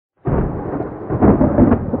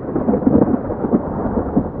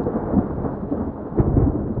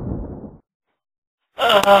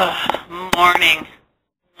Morning.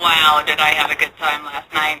 Wow, did I have a good time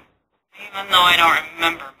last night, even though I don't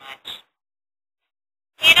remember much.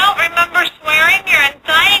 You don't remember swearing your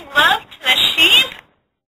undying love to the sheep?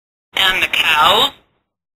 And the cows?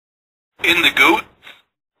 And the goats?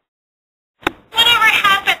 Whatever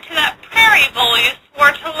happened to that prairie vole you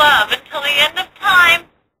swore to love until the end of time?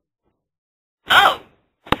 Oh,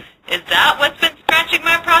 is that what's been scratching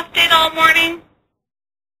my prostate all morning?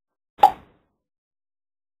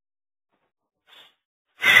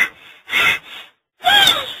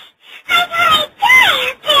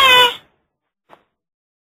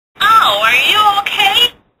 Oh, are you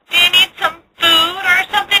okay? Do you need some food or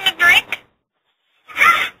something to drink? No,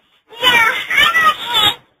 I'm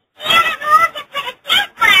okay. You haven't moved to put a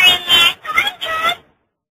death bar in there, so I'm good.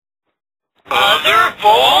 Other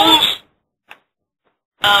voles?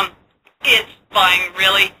 It's fine,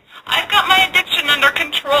 really. I've got my addiction under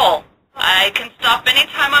control. I can stop any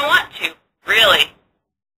time I want to, really.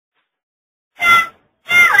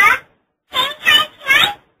 Noah, same time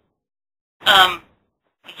tonight?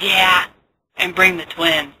 Yeah, and bring the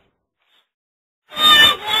twins. Yeah, I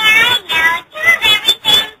know. You have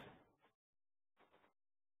everything.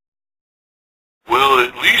 Well,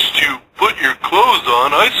 at least you put your clothes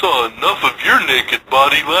on. I saw enough of your naked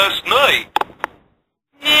body last night.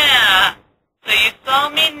 Yeah, so you saw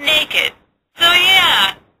me naked. So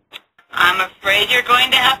yeah, I'm afraid you're going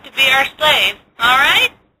to have to be our slave, all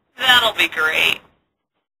right? That'll be great.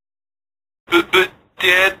 But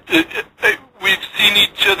Dad, we've seen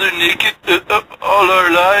each other naked all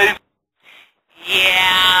our lives.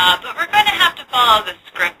 Yeah, but we're going to have to follow the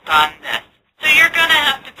script on this. So you're going to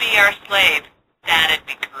have to be our slave. That'd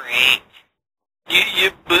be great. Yeah,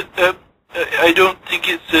 but I don't think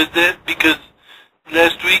it says that because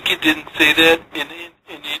last week it didn't say that, and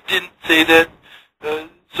it didn't say that.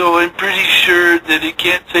 So I'm pretty sure that it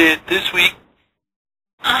can't say it this week.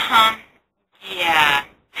 Yeah.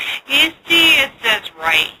 You see, it says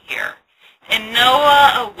right here. And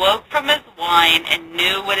Noah awoke from his wine and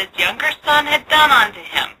knew what his younger son had done unto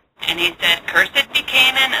him. And he said, Cursed be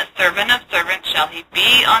Canaan, a servant of servants shall he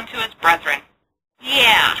be unto his brethren.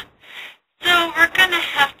 Yeah. So we're going to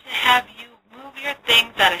have you move your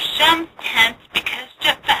things out of Shem's tent because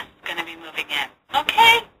Japheth's going to be moving in.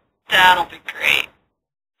 Okay? That'll be great.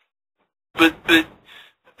 But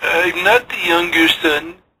I'm not the younger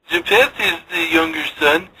son. Japheth is the younger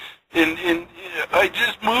son, and I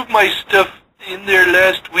just moved my stuff in there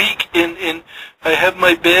last week, and I have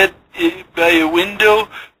my bed by a window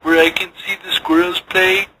where I can see the squirrels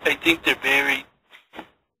play. I think they're married.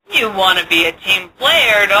 You want to be a team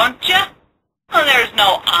player, don't you? Well, there's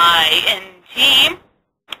no I in team.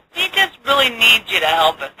 We just really need you to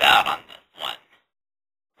help us out on this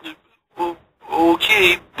one.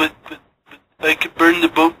 Okay, but I could burn the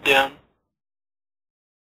boat